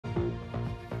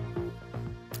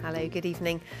Hello, good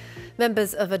evening.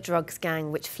 Members of a drugs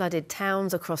gang which flooded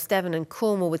towns across Devon and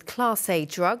Cornwall with Class A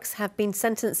drugs have been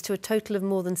sentenced to a total of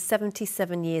more than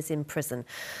 77 years in prison.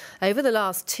 Over the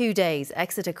last 2 days,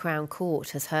 Exeter Crown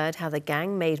Court has heard how the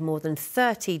gang made more than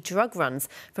 30 drug runs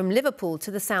from Liverpool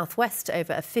to the southwest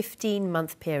over a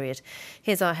 15-month period.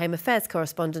 Here's our Home Affairs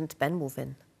correspondent, Ben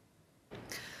Wolvin.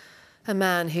 A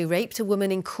man who raped a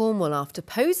woman in Cornwall after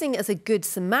posing as a good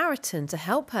Samaritan to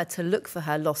help her to look for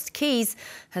her lost keys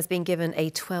has been given a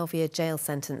 12-year jail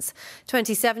sentence.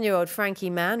 27-year-old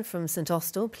Frankie Mann from St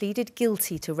Austell pleaded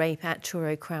guilty to rape at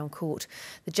Truro Crown Court.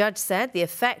 The judge said the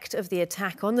effect of the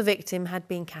attack on the victim had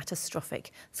been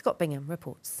catastrophic. Scott Bingham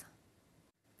reports.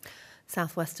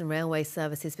 South Western Railway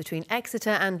services between Exeter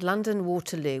and London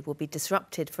Waterloo will be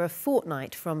disrupted for a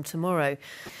fortnight from tomorrow.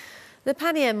 The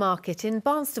Pannier Market in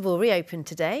Barnstaple reopened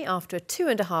today after a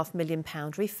 £2.5 million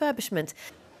refurbishment.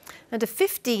 And a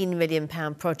 £15 million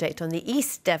project on the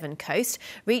East Devon coast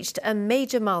reached a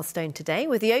major milestone today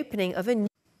with the opening of a new...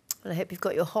 Well, I hope you've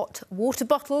got your hot water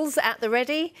bottles at the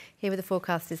ready. Here with the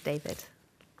forecast is David.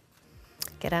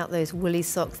 Get out those woolly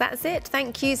socks. That's it.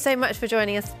 Thank you so much for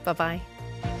joining us. Bye-bye.